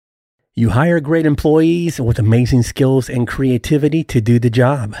You hire great employees with amazing skills and creativity to do the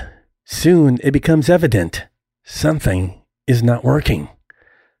job. Soon it becomes evident something is not working.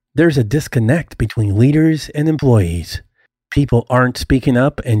 There's a disconnect between leaders and employees. People aren't speaking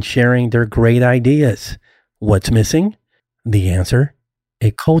up and sharing their great ideas. What's missing? The answer: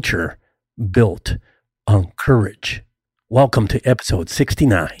 a culture built on courage. Welcome to episode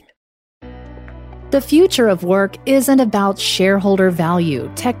 69. The future of work isn't about shareholder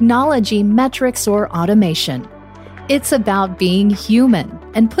value, technology, metrics, or automation. It's about being human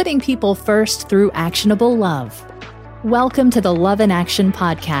and putting people first through actionable love. Welcome to the Love in Action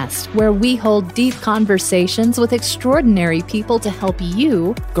podcast, where we hold deep conversations with extraordinary people to help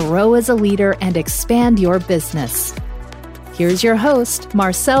you grow as a leader and expand your business. Here's your host,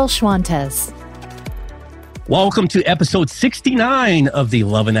 Marcel Schwantes. Welcome to episode 69 of the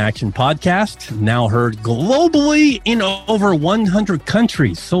Love in Action podcast, now heard globally in over 100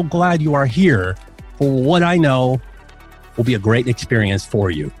 countries. So glad you are here for what I know will be a great experience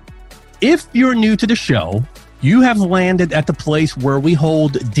for you. If you're new to the show, you have landed at the place where we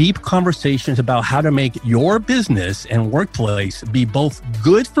hold deep conversations about how to make your business and workplace be both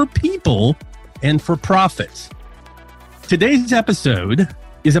good for people and for profits. Today's episode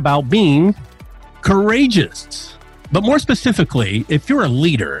is about being courageous, but more specifically, if you're a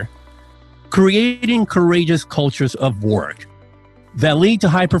leader, creating courageous cultures of work that lead to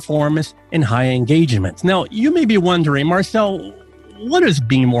high performance and high engagement. Now, you may be wondering, Marcel, what does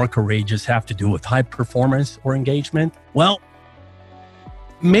being more courageous have to do with high performance or engagement? Well,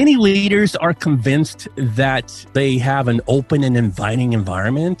 many leaders are convinced that they have an open and inviting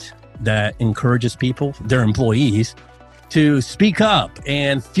environment that encourages people, their employees, to speak up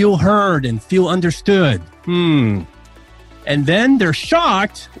and feel heard and feel understood. And then they're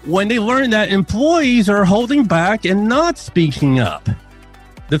shocked when they learn that employees are holding back and not speaking up.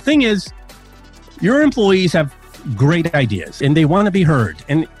 The thing is, your employees have great ideas and they want to be heard.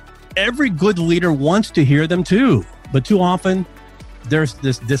 And every good leader wants to hear them too. But too often, there's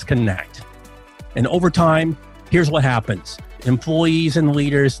this disconnect. And over time, here's what happens. Employees and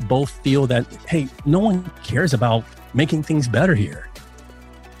leaders both feel that, hey, no one cares about making things better here.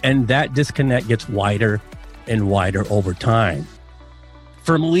 And that disconnect gets wider and wider over time.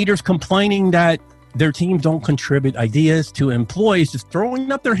 From leaders complaining that their teams don't contribute ideas to employees just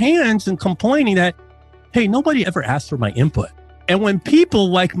throwing up their hands and complaining that, hey, nobody ever asked for my input. And when people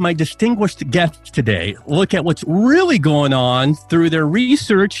like my distinguished guests today look at what's really going on through their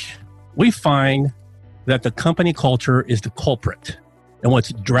research, we find that the company culture is the culprit. And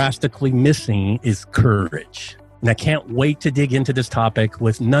what's drastically missing is courage. And I can't wait to dig into this topic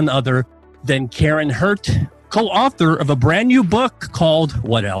with none other than Karen Hurt, co-author of a brand new book called,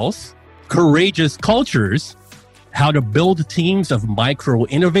 what else? Courageous Cultures: How to Build Teams of Micro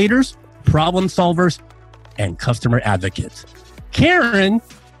Innovators, Problem Solvers, and Customer Advocates. Karen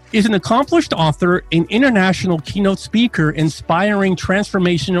is an accomplished author and international keynote speaker, inspiring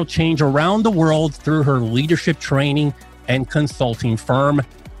transformational change around the world through her leadership training and consulting firm,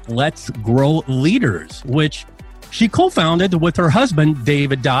 Let's Grow Leaders, which she co-founded with her husband,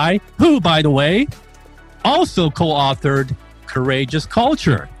 David Dye, who, by the way, also co-authored Courageous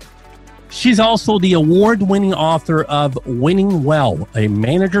Culture. She's also the award-winning author of Winning Well, a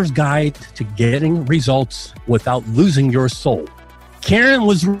manager's guide to getting results without losing your soul. Karen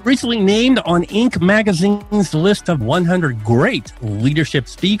was recently named on Inc. magazine's list of 100 great leadership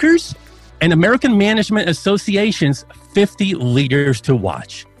speakers and American Management Association's 50 leaders to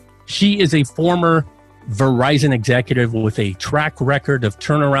watch. She is a former Verizon executive with a track record of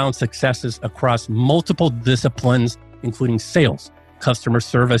turnaround successes across multiple disciplines, including sales, customer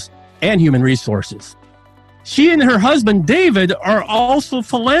service, and human resources. She and her husband, David, are also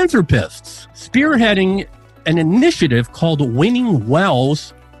philanthropists, spearheading an initiative called Winning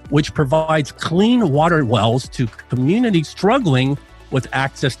Wells, which provides clean water wells to communities struggling with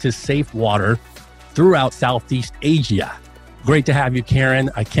access to safe water throughout Southeast Asia. Great to have you,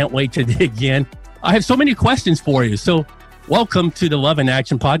 Karen. I can't wait to dig in. I have so many questions for you. So welcome to the Love in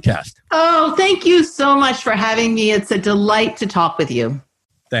Action podcast. Oh, thank you so much for having me. It's a delight to talk with you.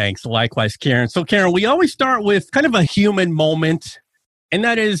 Thanks. Likewise, Karen. So Karen, we always start with kind of a human moment, and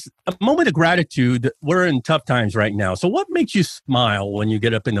that is a moment of gratitude. We're in tough times right now. So what makes you smile when you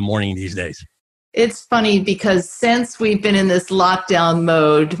get up in the morning these days? It's funny because since we've been in this lockdown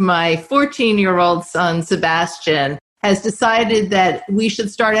mode, my 14-year-old son, Sebastian, has decided that we should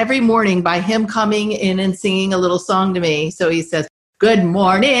start every morning by him coming in and singing a little song to me. So he says, "Good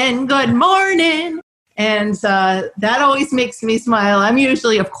morning, good morning. And that always makes me smile. I'm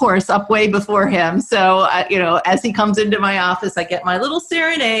usually, of course, up way before him. So, as he comes into my office, I get my little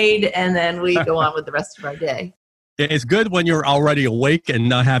serenade, and then we go on with the rest of our day. It's good when you're already awake and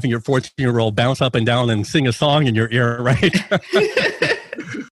not having your 14-year-old bounce up and down and sing a song in your ear, right?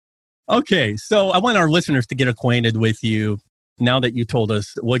 Okay, so I want our listeners to get acquainted with you. Now that you told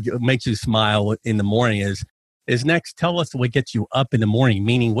us what makes you smile in the morning is next, tell us what gets you up in the morning,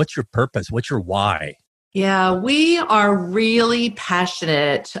 meaning what's your purpose? What's your why? Yeah, we are really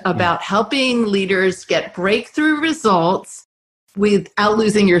passionate about helping leaders get breakthrough results without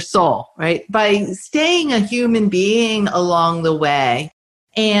losing your soul, right? By staying a human being along the way.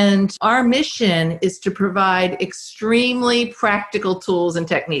 And our mission is to provide extremely practical tools and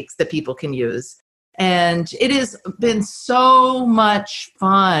techniques that people can use. And it has been so much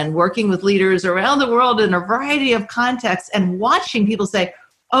fun working with leaders around the world in a variety of contexts and watching people say,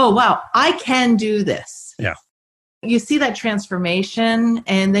 oh, wow, I can do this. Yeah. You see that transformation,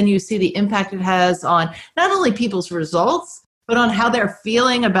 and then you see the impact it has on not only people's results, but on how they're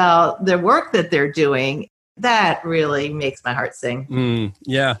feeling about the work that they're doing. That really makes my heart sing.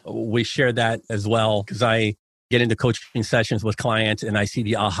 Yeah, we share that as well, because I get into coaching sessions with clients and I see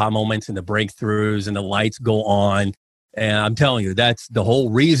the aha moments and the breakthroughs and the lights go on. And I'm telling you, that's the whole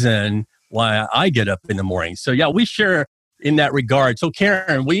reason why I get up in the morning. So yeah, we share in that regard. So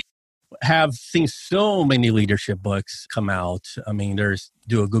Karen, we have seen so many leadership books come out. I mean,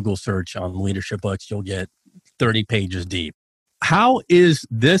 do a Google search on leadership books, you'll get 30 pages deep. How is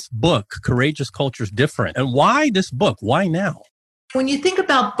this book, Courageous Cultures, different? And why this book? Why now? When you think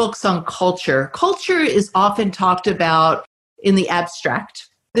about books on culture, culture is often talked about in the abstract.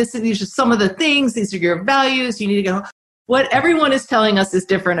 These are some of the things, these are your values, you need to go. What everyone is telling us is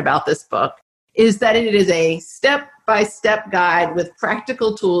different about this book is that it is a step-by-step guide with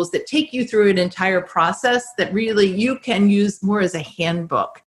practical tools that take you through an entire process that really you can use more as a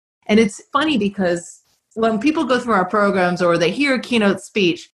handbook. And it's funny because when people go through our programs or they hear a keynote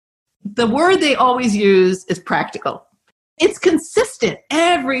speech, the word they always use is practical. It's consistent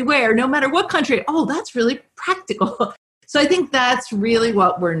everywhere, no matter what country. Oh, that's really practical. So I think that's really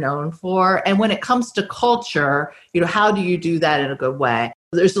what we're known for. And when it comes to culture, how do you do that in a good way?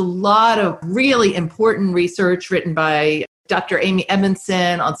 There's a lot of really important research written by Dr. Amy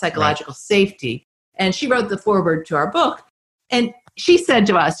Edmondson on psychological safety. And she wrote the foreword to our book. And she said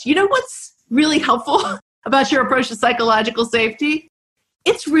to us, you know what's really helpful about your approach to psychological safety?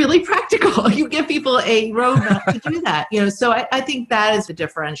 It's really practical. You give people a roadmap to do that. So I think that is a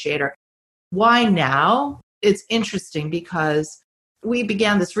differentiator. Why now? It's interesting because we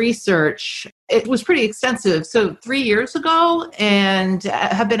began this research. It was pretty extensive. So 3 years ago, and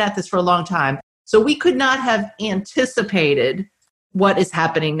have been at this for a long time. So we could not have anticipated what is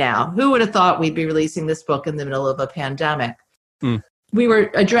happening now. Who would have thought we'd be releasing this book in the middle of a pandemic? We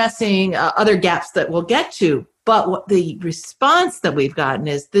were addressing other gaps that we'll get to. But what the response that we've gotten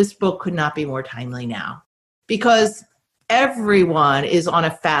is this book could not be more timely now, because everyone is on a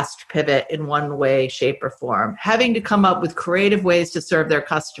fast pivot in one way, shape, or form, having to come up with creative ways to serve their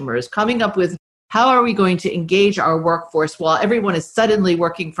customers, coming up with how are we going to engage our workforce while everyone is suddenly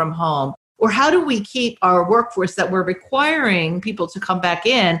working from home, or how do we keep our workforce that we're requiring people to come back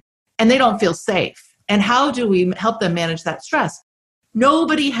in and they don't feel safe, and how do we help them manage that stress?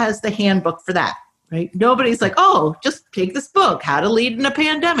 Nobody has the handbook for that. Right? Nobody's like, oh, just take this book, How to Lead in a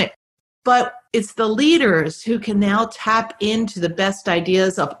Pandemic. But it's the leaders who can now tap into the best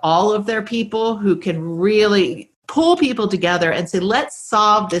ideas of all of their people, who can really pull people together and say, let's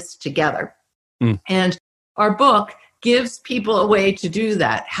solve this together. And our book gives people a way to do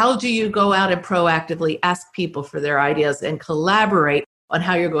that. How do you go out and proactively ask people for their ideas and collaborate on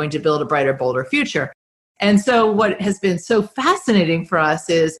how you're going to build a brighter, bolder future? And so what has been so fascinating for us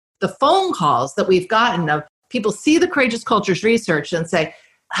is the phone calls that we've gotten of people see the Courageous Cultures research and say,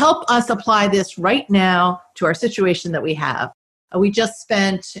 help us apply this right now to our situation that we have. We just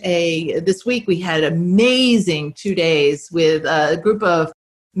spent this week, we had amazing 2 days with a group of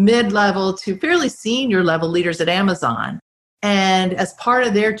mid-level to fairly senior level leaders at Amazon. And as part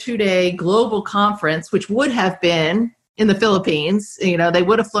of their 2-day global conference, which would have been in the Philippines, they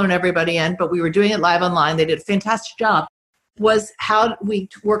would have flown everybody in, but we were doing it live online. They did a fantastic job. Was how we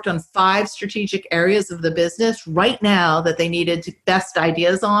worked on 5 strategic areas of the business right now that they needed best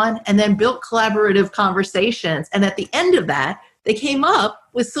ideas on, and then built collaborative conversations. And at the end of that, they came up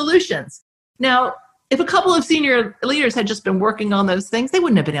with solutions. Now, if a couple of senior leaders had just been working on those things, they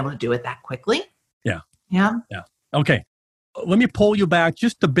wouldn't have been able to do it that quickly. Yeah. Okay. Let me pull you back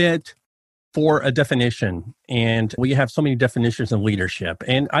just a bit. for a definition, and we have so many definitions of leadership,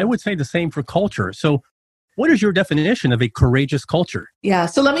 and I would say the same for culture. So what is your definition of a courageous culture? Yeah,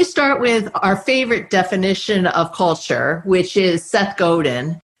 so let me start with our favorite definition of culture, which is Seth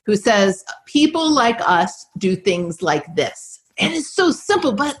Godin, who says, people like us do things like this. And it's so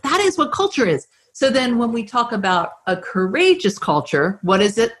simple, but that is what culture is. So then when we talk about a courageous culture, what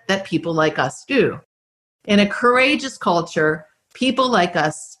is it that people like us do? In a courageous culture, people like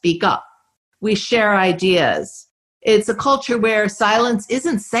us speak up. We share ideas. It's a culture where silence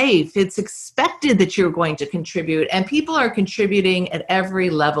isn't safe. It's expected that you're going to contribute, and people are contributing at every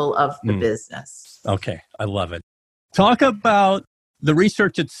level of the business. Okay, I love it. Talk about the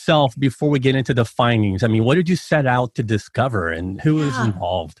research itself before we get into the findings. I mean, what did you set out to discover, and who is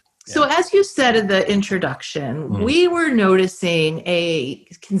involved? So as you said in the introduction, we were noticing a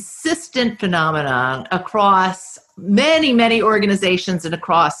consistent phenomenon across many, many organizations and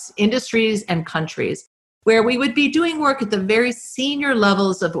across industries and countries, where we would be doing work at the very senior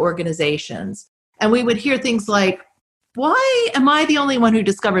levels of organizations. And we would hear things like, why am I the only one who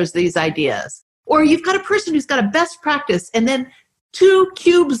discovers these ideas? Or you've got a person who's got a best practice, and then 2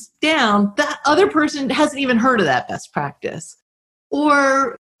 cubes down, that other person hasn't even heard of that best practice.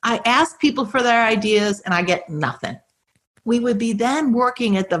 Or I ask people for their ideas and I get nothing. We would be then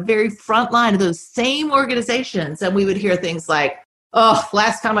working at the very front line of those same organizations, and we would hear things like, oh,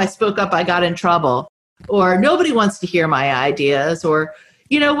 last time I spoke up, I got in trouble. Or nobody wants to hear my ideas. Or,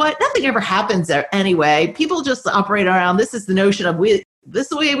 you know what, nothing ever happens there anyway. People just operate around, this is the notion of, this is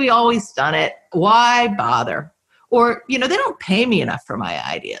the way we always done it. Why bother? Or, they don't pay me enough for my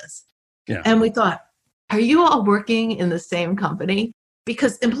ideas. Yeah. And we thought, are you all working in the same company?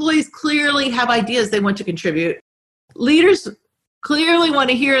 Because employees clearly have ideas they want to contribute. Leaders clearly want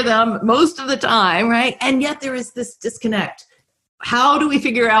to hear them most of the time, right? And yet there is this disconnect. How do we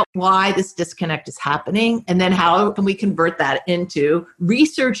figure out why this disconnect is happening? And then how can we convert that into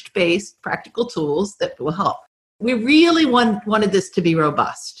research-based practical tools that will help? We really wanted this to be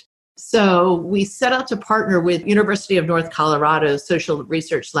robust. So we set out to partner with University of North Colorado's Social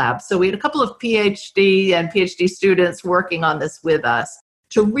Research Lab. So we had a couple of PhD and PhD students working on this with us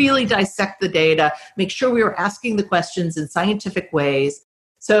to really dissect the data, make sure we were asking the questions in scientific ways.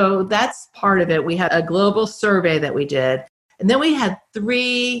 So that's part of it. We had a global survey that we did. And then we had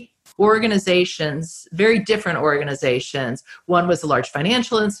 3 organizations, very different organizations. One was a large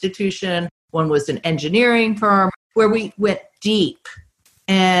financial institution. One was an engineering firm, where we went deep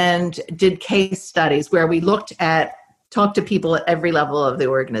and did case studies where we talked to people at every level of the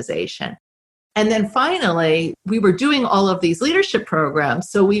organization. And then finally, we were doing all of these leadership programs.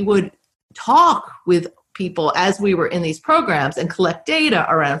 So we would talk with people as we were in these programs and collect data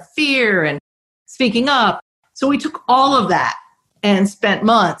around fear and speaking up. So we took all of that and spent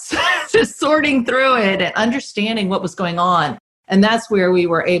months just sorting through it and understanding what was going on. And that's where we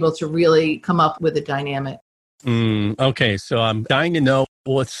were able to really come up with a dynamic. Okay, so I'm dying to know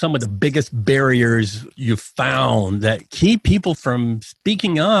what's some of the biggest barriers you found that keep people from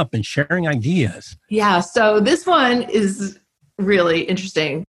speaking up and sharing ideas. Yeah, so this one is really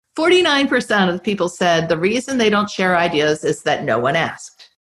interesting. 49% of the people said the reason they don't share ideas is that no one asked.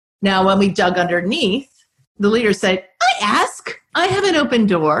 Now, when we dug underneath, the leaders said, I ask. I have an open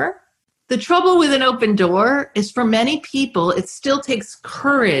door. The trouble with an open door is for many people, it still takes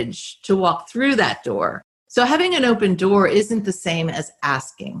courage to walk through that door. So having an open door isn't the same as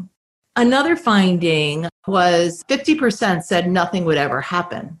asking. Another finding was 50% said nothing would ever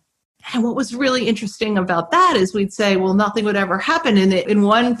happen. And what was really interesting about that is we'd say, well, nothing would ever happen. In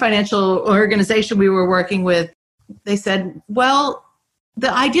one financial organization we were working with, they said, well,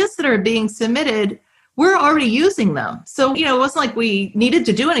 the ideas that are being submitted, we're already using them. So, it wasn't like we needed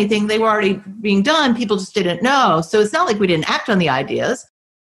to do anything. They were already being done. People just didn't know. So it's not like we didn't act on the ideas.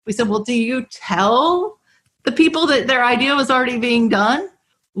 We said, well, do you tell the people that their idea was already being done?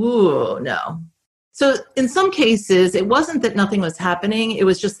 Ooh, no. So in some cases, it wasn't that nothing was happening. It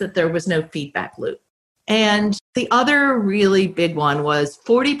was just that there was no feedback loop. And the other really big one was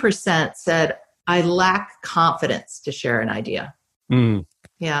 40% said, I lack confidence to share an idea.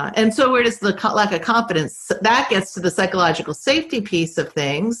 Yeah. And so where does the lack of confidence, that gets to the psychological safety piece of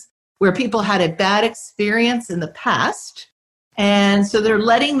things, where people had a bad experience in the past. And so they're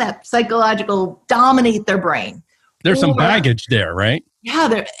letting that psychological dominate their brain. There's some baggage there, right?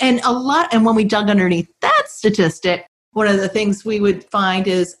 Yeah. And when we dug underneath that statistic, one of the things we would find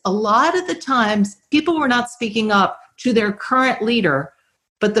is a lot of the times people were not speaking up to their current leader,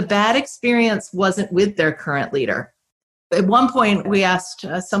 but the bad experience wasn't with their current leader. At one point, we asked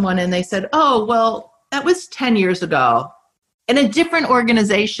someone and they said, oh, well, that was 10 years ago in a different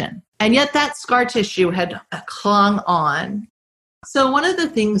organization. And yet that scar tissue had clung on. So one of the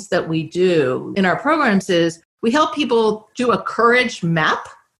things that we do in our programs is we help people do a courage map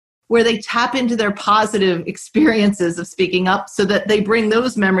where they tap into their positive experiences of speaking up so that they bring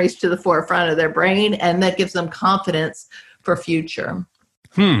those memories to the forefront of their brain, and that gives them confidence for future.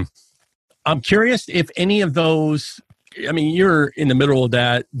 I'm curious if any of those, I mean, you're in the middle of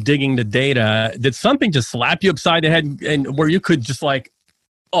that, digging the data. Did something just slap you upside the head and where you could just like,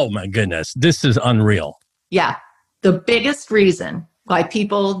 oh my goodness, this is unreal? Yeah. The biggest reason why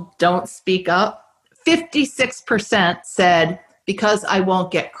people don't speak up, 56% said, because I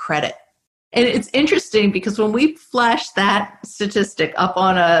won't get credit. And it's interesting because when we flash that statistic up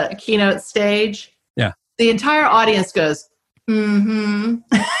on a keynote stage, the entire audience goes,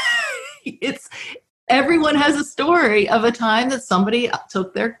 It's everyone has a story of a time that somebody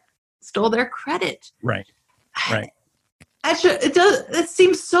stole their credit. Right. Actually, it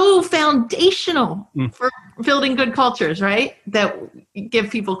seems so foundational for building good cultures, right? That give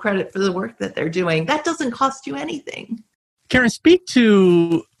people credit for the work that they're doing. That doesn't cost you anything. Karen, speak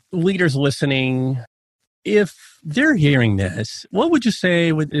to leaders listening. If they're hearing this, what would you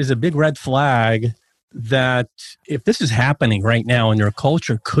say is a big red flag that if this is happening right now in their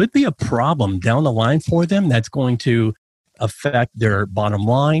culture could be a problem down the line for them that's going to affect their bottom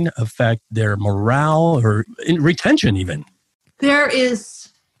line, affect their morale or retention even? There is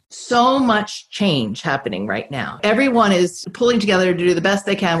so much change happening right now. Everyone is pulling together to do the best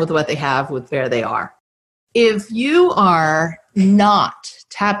they can with what they have, with where they are. If you are not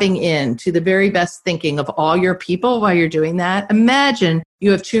tapping into the very best thinking of all your people while you're doing that, imagine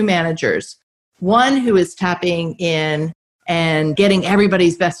you have two managers. One who is tapping in and getting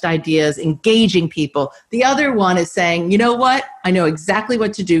everybody's best ideas, engaging people. The other one is saying, you know what? I know exactly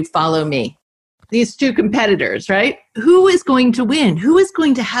what to do. Follow me. These two competitors, right? Who is going to win? Who is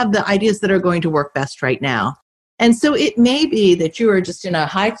going to have the ideas that are going to work best right now? And so it may be that you are just in a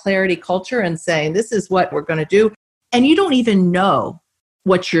high clarity culture and saying, this is what we're going to do. And you don't even know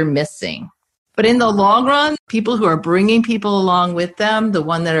what you're missing. But in the long run, people who are bringing people along with them, the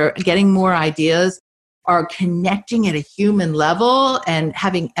one that are getting more ideas, are connecting at a human level and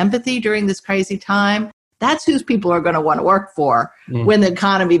having empathy during this crazy time. That's who people are going to want to work for when the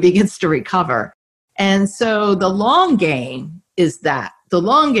economy begins to recover. And so the long game is that. The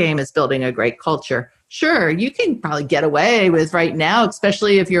long game is building a great culture. Sure, you can probably get away with right now,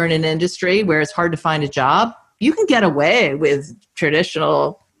 especially if you're in an industry where it's hard to find a job, you can get away with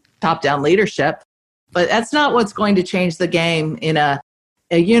traditional top-down leadership, but that's not what's going to change the game in a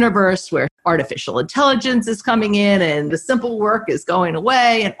universe where artificial intelligence is coming in and the simple work is going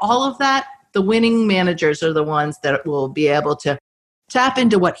away and all of that. The winning managers are the ones that will be able to tap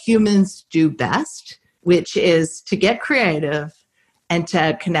into what humans do best, which is to get creative and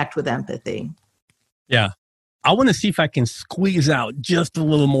to connect with empathy. Yeah. I want to see if I can squeeze out just a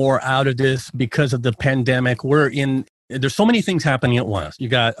little more out of this because of the pandemic. There's so many things happening at once. You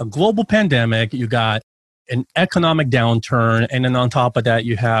got a global pandemic, you got an economic downturn, and then on top of that,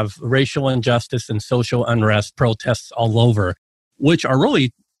 you have racial injustice and social unrest, protests all over, which are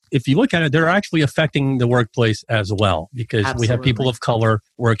really, if you look at it, they're actually affecting the workplace as well because we have people of color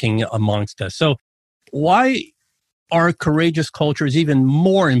working amongst us. So why are courageous cultures even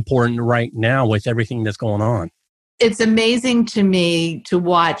more important right now with everything that's going on? It's amazing to me to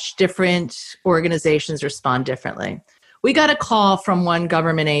watch different organizations respond differently. We got a call from one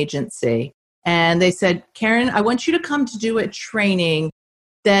government agency and they said, Karen, I want you to come to do a training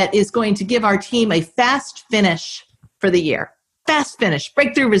that is going to give our team a fast finish for the year. Fast finish,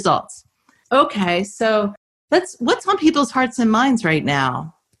 breakthrough results. Okay, so what's on people's hearts and minds right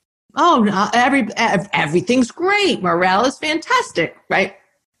now? Oh, everything's great. Morale is fantastic, right?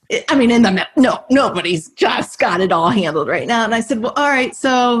 I mean, nobody's just got it all handled right now. And I said, well, all right,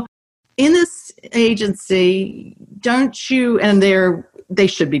 so in this agency, don't you, and they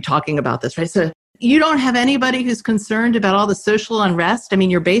should be talking about this, right? So you don't have anybody who's concerned about all the social unrest? I mean,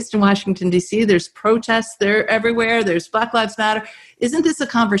 you're based in Washington, D.C. There's protests there everywhere. There's Black Lives Matter. Isn't this a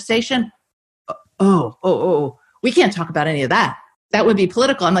conversation? Oh, we can't talk about any of that. That would be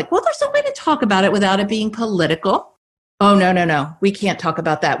political. I'm like, well, there's no way to talk about it without it being political. Oh, no. We can't talk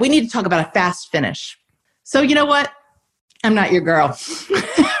about that. We need to talk about a fast finish. So you know what? I'm not your girl,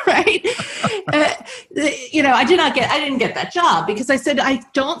 right? I didn't get that job because I said, I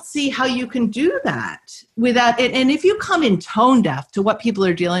don't see how you can do that without it. And if you come in tone deaf to what people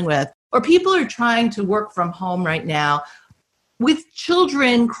are dealing with, or people are trying to work from home right now with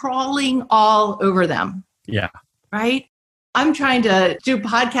children crawling all over them. Yeah. Right? I'm trying to do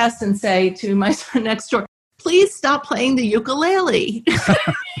podcasts and say to my son next door, please stop playing the ukulele.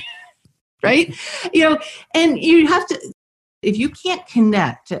 right? And you have to, if you can't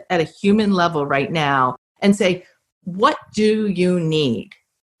connect at a human level right now and say, what do you need?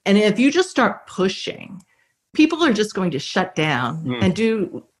 And if you just start pushing, people are just going to shut down and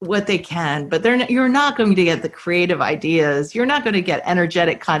do what they can, but you're not going to get the creative ideas. You're not going to get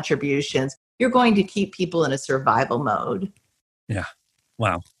energetic contributions. You're going to keep people in a survival mode. Yeah.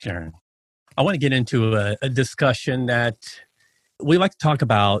 Wow, Karen. I want to get into a discussion that we like to talk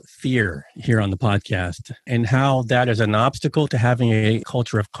about fear here on the podcast and how that is an obstacle to having a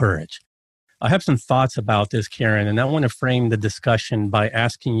culture of courage. I have some thoughts about this, Karen, and I want to frame the discussion by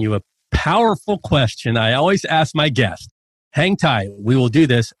asking you a powerful question I always ask my guests. Hang tight. We will do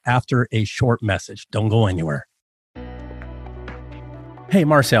this after a short message. Don't go anywhere. Hey,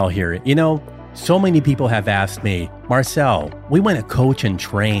 Marcel here. So many people have asked me, Marcel, we want to coach and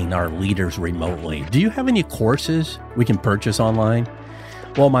train our leaders remotely. Do you have any courses we can purchase online?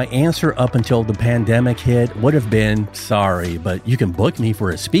 Well, my answer up until the pandemic hit would have been, sorry, but you can book me for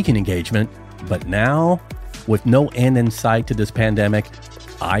a speaking engagement. But now, with no end in sight to this pandemic,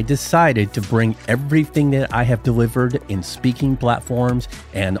 I decided to bring everything that I have delivered in speaking platforms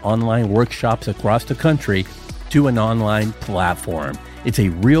and online workshops across the country to an online platform. It's a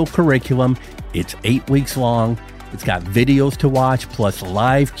real curriculum. It's 8 weeks long. It's got videos to watch, plus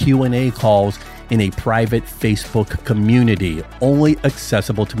live Q&A calls in a private Facebook community, only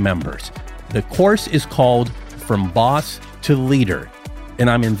accessible to members. The course is called From Boss to Leader, and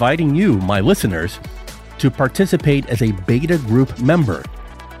I'm inviting you, my listeners, to participate as a beta group member.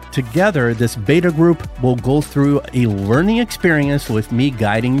 Together, this beta group will go through a learning experience with me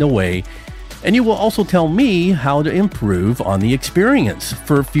guiding the way, and you will also tell me how to improve on the experience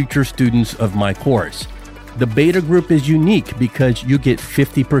for future students of my course. The beta group is unique because you get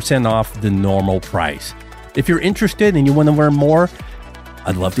 50% off the normal price. If you're interested and you want to learn more,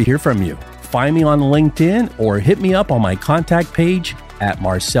 I'd love to hear from you. Find me on LinkedIn or hit me up on my contact page at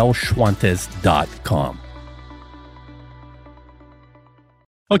marcelschwantes.com.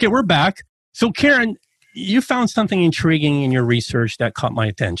 Okay, we're back. So Karen, you found something intriguing in your research that caught my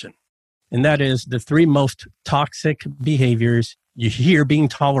attention. And that is the 3 most toxic behaviors you hear being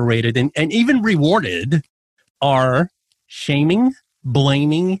tolerated and even rewarded are shaming,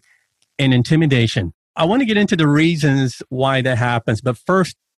 blaming, and intimidation. I want to get into the reasons why that happens. But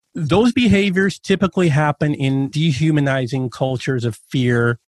first, those behaviors typically happen in dehumanizing cultures of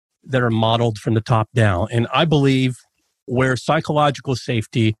fear that are modeled from the top down. And I believe where psychological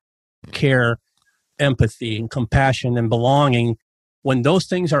safety, care, empathy, and compassion and belonging, when those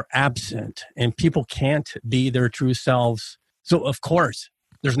things are absent and people can't be their true selves, so of course,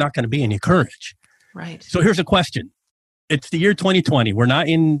 there's not going to be any courage. Right. So here's a question. It's the year 2020. We're not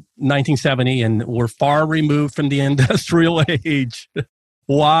in 1970 and we're far removed from the industrial age.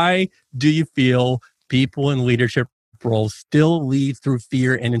 Why do you feel people in leadership roles still lead through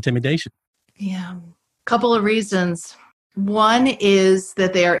fear and intimidation? Yeah. Couple of reasons. One is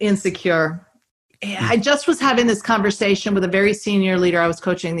that they are insecure. I just was having this conversation with a very senior leader I was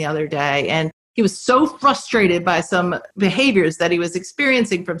coaching the other day, and he was so frustrated by some behaviors that he was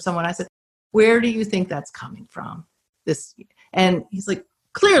experiencing from someone. I said, where do you think that's coming from? And he's like,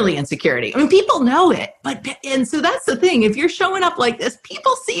 clearly insecurity. I mean, people know it, and so that's the thing. If you're showing up like this,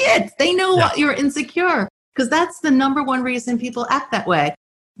 people see it. They know what you're insecure, because that's the number one reason people act that way,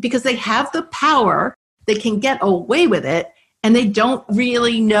 because they have the power, they can get away with it, and they don't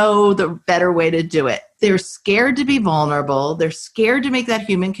really know the better way to do it. They're scared to be vulnerable. They're scared to make that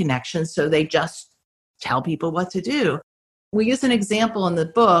human connection, so they just tell people what to do. We use an example in the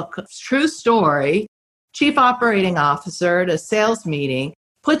book, true story. Chief operating officer at a sales meeting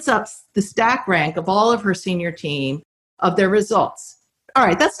puts up the stack rank of all of her senior team of their results. All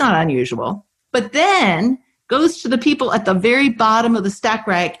right, that's not unusual. But then goes to the people at the very bottom of the stack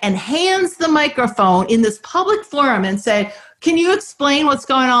rank and hands the microphone in this public forum and say, can you explain what's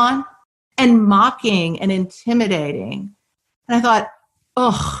going on? And mocking and intimidating. And I thought,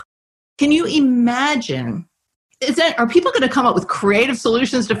 can you imagine? Are people going to come up with creative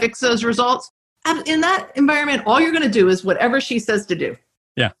solutions to fix those results? In that environment, all you're going to do is whatever she says to do.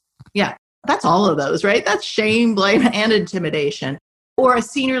 Yeah. Yeah. That's all of those, right? That's shame, blame, and intimidation. Or a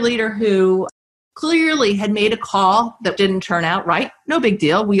senior leader who clearly had made a call that didn't turn out right. No big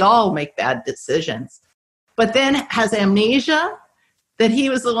deal. We all make bad decisions. But then has amnesia that he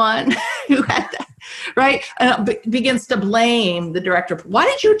was the one who had that, right? Begins to blame the director. Why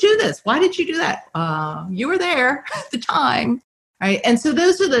did you do this? Why did you do that? You were there at the time, right? And so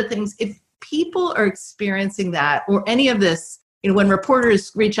those are the things. If people are experiencing that or any of this, when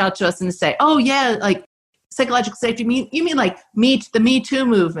reporters reach out to us and say, oh yeah, like psychological safety, you mean like the Me Too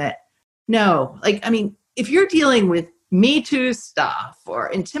movement? No, if you're dealing with Me Too stuff or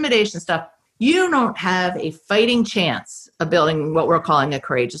intimidation stuff, you don't have a fighting chance of building what we're calling a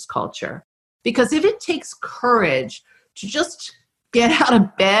courageous culture. Because if it takes courage to just get out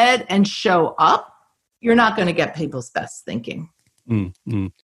of bed and show up, you're not going to get people's best thinking. Mm-hmm.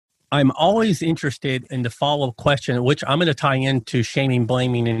 I'm always interested in the follow-up question, which I'm going to tie into shaming,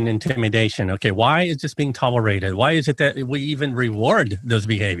 blaming, and intimidation. Okay, why is this being tolerated? Why is it that we even reward those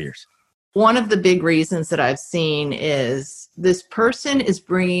behaviors? One of the big reasons that I've seen is this person is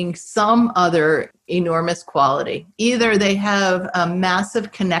bringing some other enormous quality. Either they have a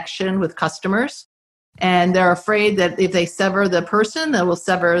massive connection with customers, and they're afraid that if they sever the person, they will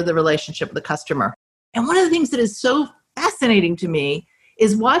sever the relationship with the customer. And one of the things that is so fascinating to me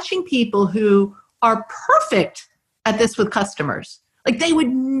is watching people who are perfect at this with customers. Like they would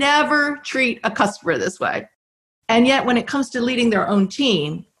never treat a customer this way. And yet when it comes to leading their own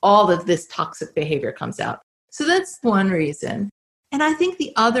team, all of this toxic behavior comes out. So that's one reason. And I think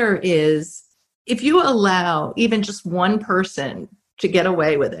the other is if you allow even just one person to get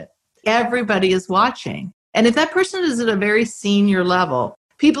away with it, everybody is watching. And if that person is at a very senior level,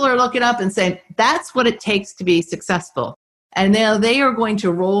 people are looking up and saying, that's what it takes to be successful. And now they are going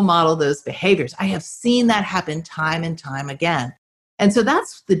to role model those behaviors. I have seen that happen time and time again. And so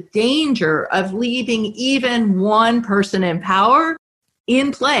that's the danger of leaving even one person in power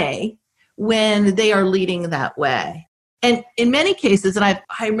in play when they are leading that way. And in many cases, and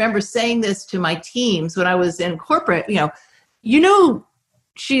I remember saying this to my teams when I was in corporate,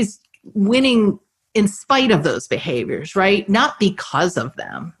 she's winning in spite of those behaviors, right? Not because of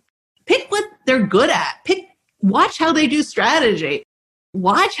them. Pick what they're good at. Watch how they do strategy.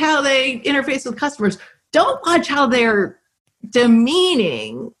 Watch how they interface with customers. Don't watch how they're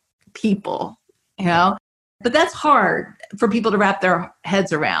demeaning people, But that's hard for people to wrap their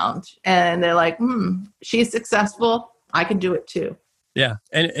heads around. And they're like, she's successful. I can do it too. Yeah.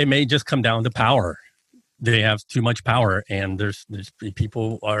 And it may just come down to power. They have too much power, and there's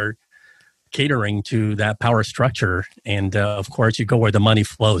people are catering to that power structure. And of course, you go where the money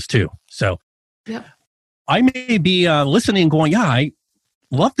flows too. So yep. I may be listening going, yeah, I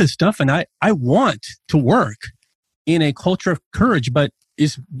love this stuff and I want to work in a culture of courage, but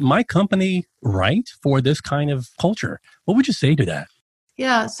is my company right for this kind of culture? What would you say to that?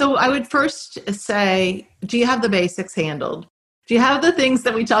 Yeah, so I would first say, do you have the basics handled? Do you have the things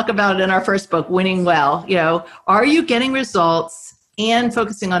that we talk about in our first book, Winning Well? Are you getting results and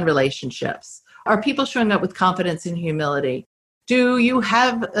focusing on relationships? Are people showing up with confidence and humility? Do you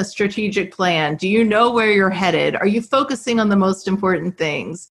have a strategic plan? Do you know where you're headed? Are you focusing on the most important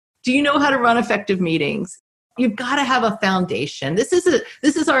things? Do you know how to run effective meetings? You've got to have a foundation. This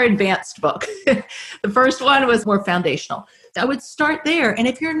is our advanced book. The first one was more foundational. I would start there. And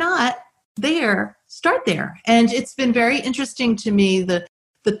if you're not there, start there. And it's been very interesting to me, the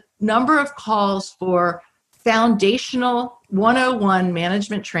number of calls for foundational 101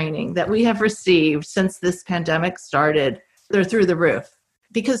 management training that we have received since this pandemic started. They're through the roof.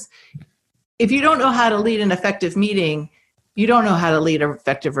 Because if you don't know how to lead an effective meeting, you don't know how to lead an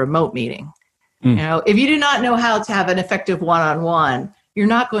effective remote meeting. If you do not know how to have an effective one-on-one, you're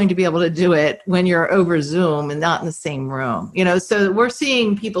not going to be able to do it when you're over Zoom and not in the same room. So we're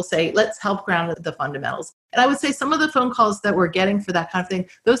seeing people say, let's help ground the fundamentals. And I would say some of the phone calls that we're getting for that kind of thing,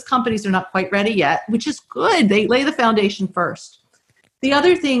 those companies are not quite ready yet, which is good. They lay the foundation first. The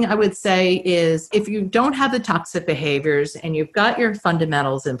other thing I would say is if you don't have the toxic behaviors and you've got your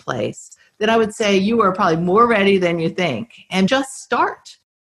fundamentals in place, then I would say you are probably more ready than you think. And just start.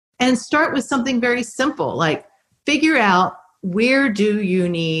 And start with something very simple, like figure out where do you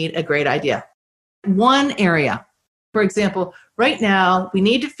need a great idea. One area, for example, right now, we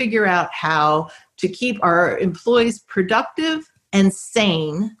need to figure out how to keep our employees productive and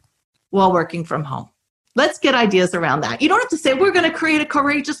sane while working from home. Let's get ideas around that. You don't have to say, we're going to create a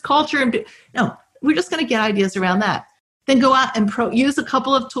courageous culture. No, we're just going to get ideas around that. Then go out and use a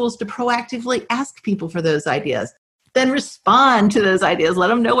couple of tools to proactively ask people for those ideas. Then respond to those ideas. Let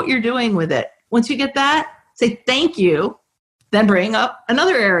them know what you're doing with it. Once you get that, say thank you. Then bring up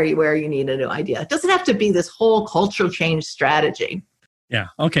another area where you need a new idea. It doesn't have to be this whole cultural change strategy. Yeah.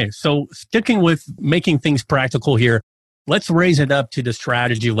 Okay. So sticking with making things practical here, let's raise it up to the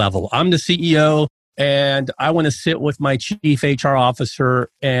strategy level. I'm the CEO and I want to sit with my chief HR officer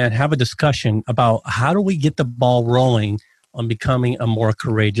and have a discussion about how do we get the ball rolling on becoming a more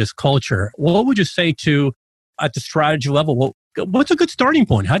courageous culture. What would you say at the strategy level? What's a good starting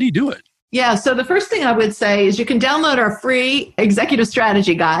point? How do you do it? Yeah, so the first thing I would say is you can download our free executive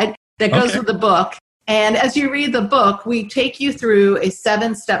strategy guide that goes with the book. And as you read the book, we take you through a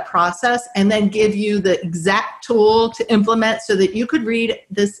 7-step process and then give you the exact tool to implement so that you could read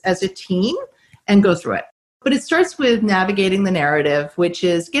this as a team and go through it. But it starts with navigating the narrative, which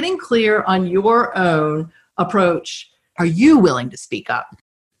is getting clear on your own approach. Are you willing to speak up?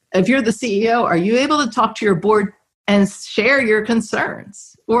 If you're the CEO, are you able to talk to your board and share your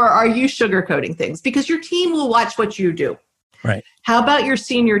concerns? Or are you sugarcoating things? Because your team will watch what you do. Right. How about your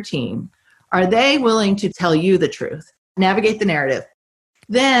senior team? Are they willing to tell you the truth? Navigate the narrative.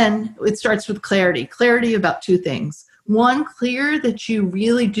 Then it starts with clarity. Clarity about 2 things. 1, clear that you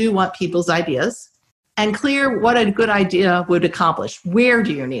really do want people's ideas, and clear what a good idea would accomplish. Where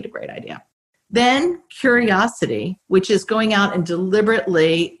do you need a great idea? Then curiosity, which is going out and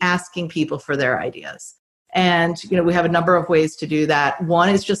deliberately asking people for their ideas. And, we have a number of ways to do that. One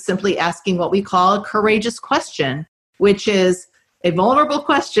is just simply asking what we call a courageous question, which is a vulnerable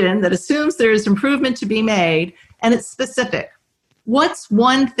question that assumes there is improvement to be made, and it's specific. What's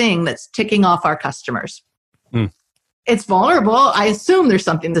one thing that's ticking off our customers? It's vulnerable. I assume there's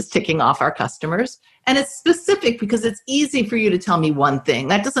something that's ticking off our customers. And it's specific because it's easy for you to tell me one thing.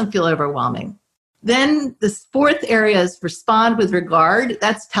 That doesn't feel overwhelming. Then the 4th area is respond with regard.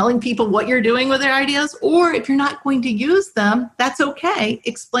 That's telling people what you're doing with their ideas. Or if you're not going to use them, that's okay.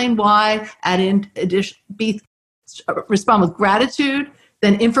 Explain why. Add in addition. Respond with gratitude.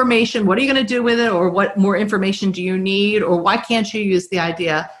 Then information. What are you going to do with it? Or what more information do you need? Or why can't you use the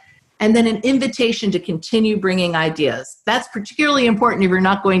idea? And then an invitation to continue bringing ideas. That's particularly important if you're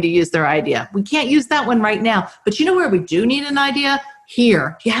not going to use their idea. We can't use that one right now, but you know where we do need an idea?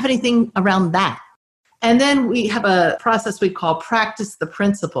 Here. Do you have anything around that? And then we have a process we call practice the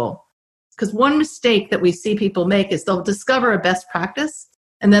principle. Because one mistake that we see people make is they'll discover a best practice,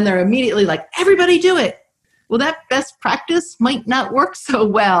 and then they're immediately like, everybody do it. Well, that best practice might not work so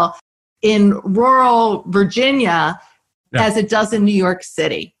well in rural Virginia as it does in New York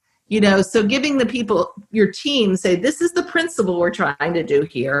City. So giving the people, your team, say, this is the principle we're trying to do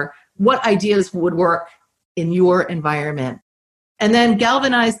here. What ideas would work in your environment? And then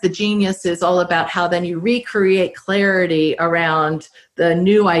galvanize the genius is all about how then you recreate clarity around the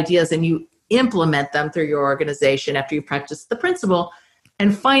new ideas and you implement them through your organization after you practice the principle.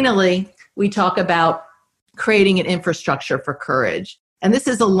 And finally, we talk about creating an infrastructure for courage. And this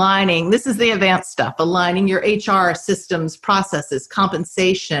is the advanced stuff, aligning your HR systems, processes,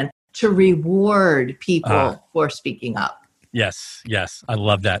 compensation, to reward people for speaking up. Yes. I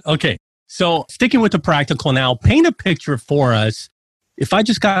love that. Okay. So sticking with the practical now, paint a picture for us. If I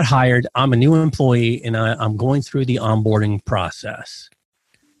just got hired, I'm a new employee and I'm going through the onboarding process.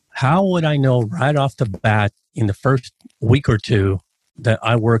 How would I know right off the bat in the first week or 2 that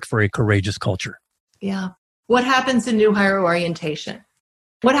I work for a courageous culture? Yeah. What happens in new hire orientation?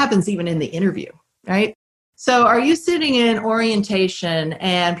 What happens even in the interview, right? So are you sitting in orientation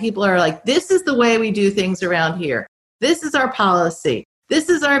and people are like, this is the way we do things around here. This is our policy. This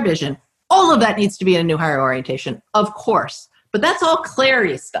is our vision. All of that needs to be in a new hire orientation, of course. But that's all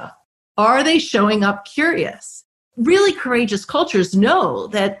clarity stuff. Are they showing up curious? Really courageous cultures know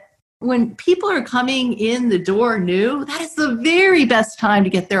that when people are coming in the door new, that is the very best time to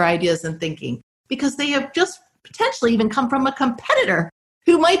get their ideas and thinking, because they have just potentially even come from a competitor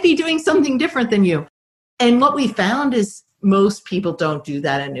who might be doing something different than you. And what we found is most people don't do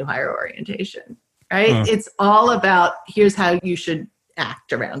that in new hire orientation, right? It's all about, here's how you should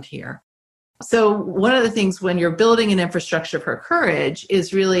act around here. So one of the things when you're building an infrastructure for courage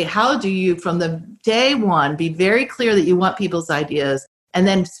is really how do you, from the day one, be very clear that you want people's ideas and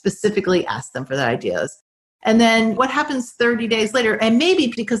then specifically ask them for the ideas. And then what happens 30 days later, and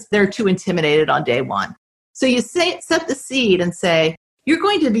maybe because they're too intimidated on day one. So you set the seed and say, you're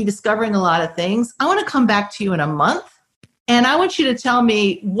going to be discovering a lot of things. I want to come back to you in a month, and I want you to tell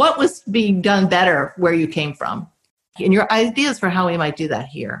me what was being done better where you came from and your ideas for how we might do that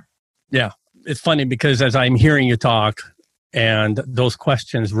here. Yeah. It's funny because as I'm hearing you talk, and those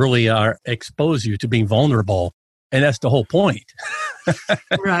questions really expose you to being vulnerable. And that's the whole point.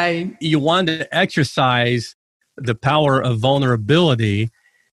 Right. You want to exercise the power of vulnerability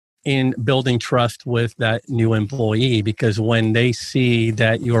in building trust with that new employee, because when they see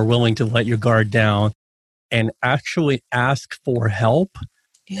that you're willing to let your guard down and actually ask for help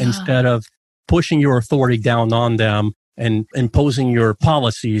instead of pushing your authority down on them and imposing your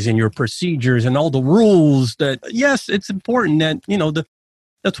policies and your procedures and all the rules that, yes, it's important that,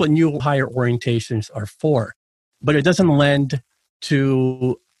 that's what new hire orientations are for. But it doesn't lend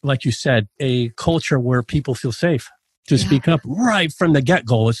to, like you said, a culture where people feel safe to speak up right from the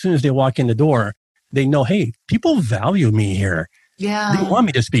get-go. As soon as they walk in the door, they know, hey, people value me here. Yeah. They want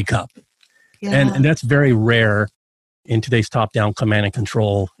me to speak up. Yeah. And that's very rare in today's top-down command and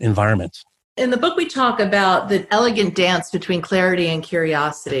control environments. In the book, we talk about the elegant dance between clarity and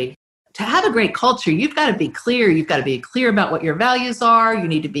curiosity. To have a great culture, you've got to be clear. You've got to be clear about what your values are. You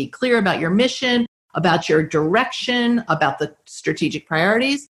need to be clear about your mission, about your direction, about the strategic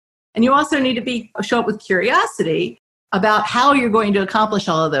priorities. And you also need to show up with curiosity about how you're going to accomplish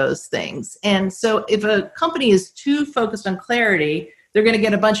all of those things. And so if a company is too focused on clarity, they're going to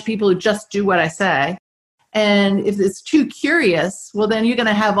get a bunch of people who just do what I say. And if it's too curious, well, then you're going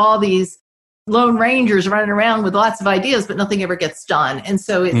to have all these lone rangers running around with lots of ideas, but nothing ever gets done. And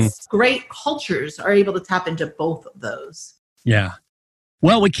so it's great cultures are able to tap into both of those. Yeah.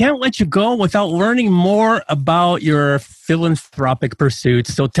 Well, we can't let you go without learning more about your philanthropic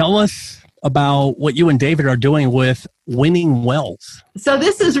pursuits. So tell us about what you and David are doing with Winning Wells. So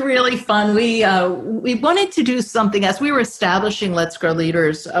this is really fun. We wanted to do something as we were establishing Let's Grow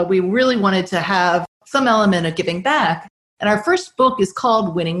Leaders. We really wanted to have some element of giving back. And our first book is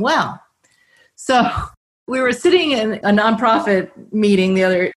called Winning Well. So we were sitting in a nonprofit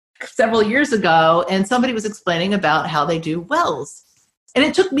meeting several years ago, and somebody was explaining about how they do wells. And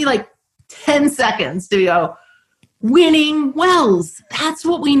it took me like 10 seconds to go, winning wells. That's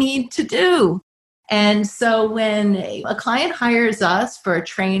what we need to do. And so when a client hires us for a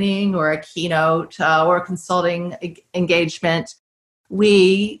training or a keynote or a consulting engagement,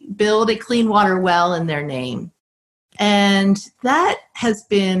 we build a clean water well in their name. And that has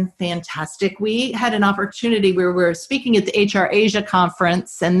been fantastic. We had an opportunity where we were speaking at the HR Asia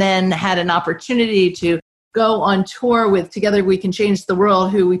conference and then had an opportunity to go on tour with Together We Can Change the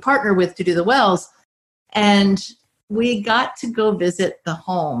World, who we partner with to do the wells. And we got to go visit the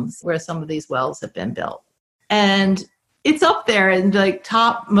homes where some of these wells have been built. And it's up there in like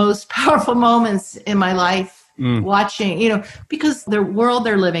top most powerful moments in my life watching, because the world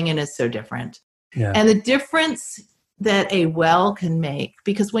they're living in is so different. Yeah. And the difference that a well can make,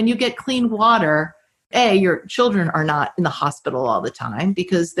 because when you get clean water, your children are not in the hospital all the time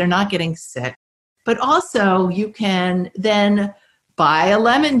because they're not getting sick. But also you can then buy a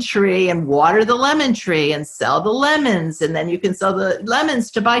lemon tree and water the lemon tree and sell the lemons. And then you can sell the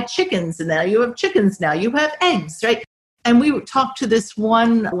lemons to buy chickens. And now you have chickens. Now you have eggs, right? And we talked to this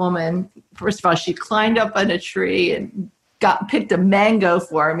one woman. First of all, she climbed up on a tree and picked a mango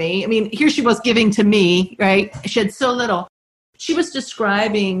for me. I mean, here she was giving to me, right? She had so little. She was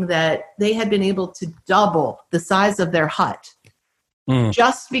describing that they had been able to double the size of their hut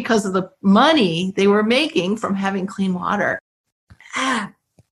just because of the money they were making from having clean water.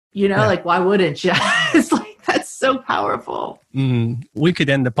 Like, why wouldn't you? It's like, that's so powerful. We could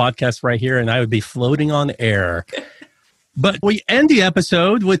end the podcast right here and I would be floating on air. But we end the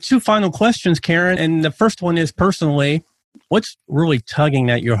episode with two final questions, Karen. And the first one is personally, what's really tugging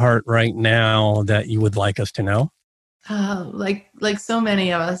at your heart right now that you would like us to know? Like so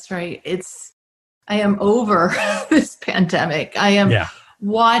many of us, right? I am over this pandemic. I am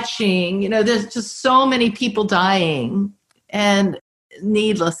watching, there's just so many people dying and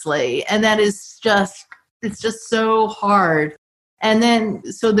needlessly. And that is it's just so hard. And then,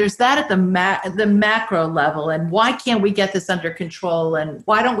 so there's that at the macro level. And why can't we get this under control? And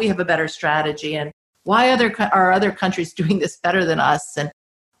why don't we have a better strategy? And why are other countries doing this better than us? And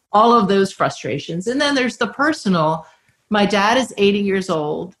all of those frustrations. And then there's the personal. My dad is 80 years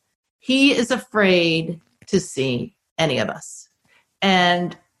old. He is afraid to see any of us.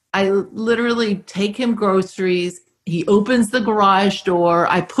 And I literally take him groceries. He opens the garage door.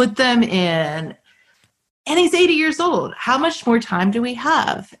 I put them in. And he's 80 years old. How much more time do we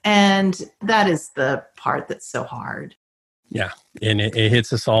have? And that is the part that's so hard. Yeah. And it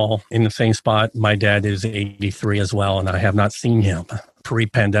hits us all in the same spot. My dad is 83 as well, and I have not seen him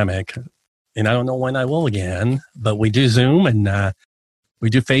pre-pandemic. And I don't know when I will again, but we do Zoom and we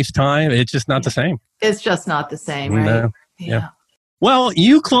do FaceTime. It's just not the same. It's just not the same, right? No. Yeah. Well,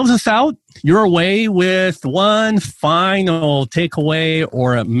 you close us out your way with one final takeaway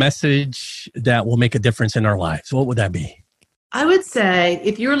or a message that will make a difference in our lives. What would that be? I would say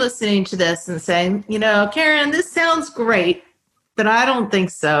if you're listening to this and saying, Karen, this sounds great, but I don't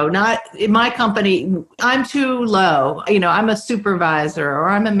think so. Not in my company. I'm too low. I'm a supervisor or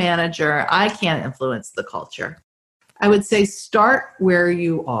I'm a manager. I can't influence the culture. I would say start where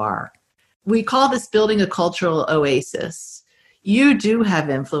you are. We call this building a cultural oasis. You do have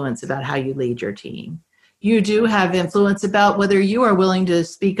influence about how you lead your team. You do have influence about whether you are willing to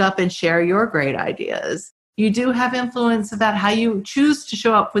speak up and share your great ideas. You do have influence about how you choose to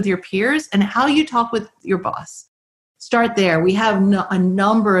show up with your peers and how you talk with your boss. Start there. We have a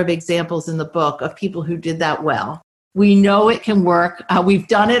number of examples in the book of people who did that well. We know it can work. We've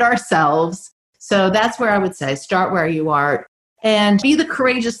done it ourselves. So that's where I would say start where you are and be the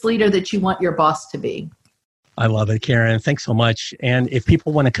courageous leader that you want your boss to be. I love it, Karen. Thanks so much. And if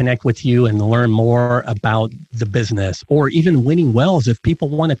people want to connect with you and learn more about the business or even Winning Wells, if people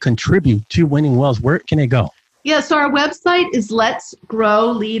want to contribute to Winning Wells, where can they go? Yeah, so our website is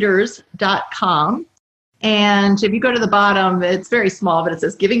letsgrowleaders.com. And if you go to the bottom, it's very small, but it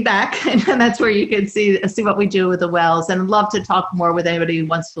says giving back. And that's where you can see what we do with the wells. And I'd love to talk more with anybody who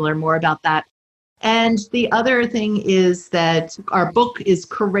wants to learn more about that. And the other thing is that our book is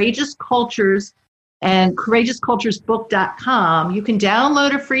Courageous Cultures and courageousculturesbook.com. You can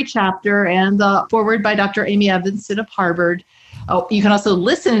download a free chapter and the foreword by Dr. Amy Evanson of Harvard. Oh, you can also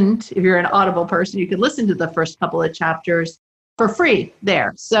listen, if you're an Audible person, you can listen to the first couple of chapters for free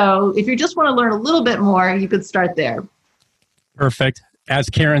there. So if you just want to learn a little bit more, you could start there. Perfect. As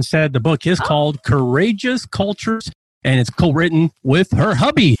Karen said, the book is called Courageous Cultures, and it's co-written with her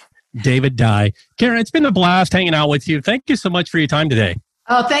hubby, David Dye. Karen, it's been a blast hanging out with you. Thank you so much for your time today.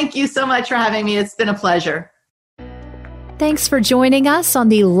 Oh, thank you so much for having me. It's been a pleasure. Thanks for joining us on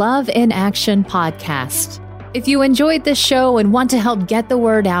the Love in Action podcast. If you enjoyed this show and want to help get the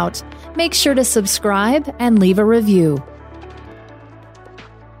word out, make sure to subscribe and leave a review.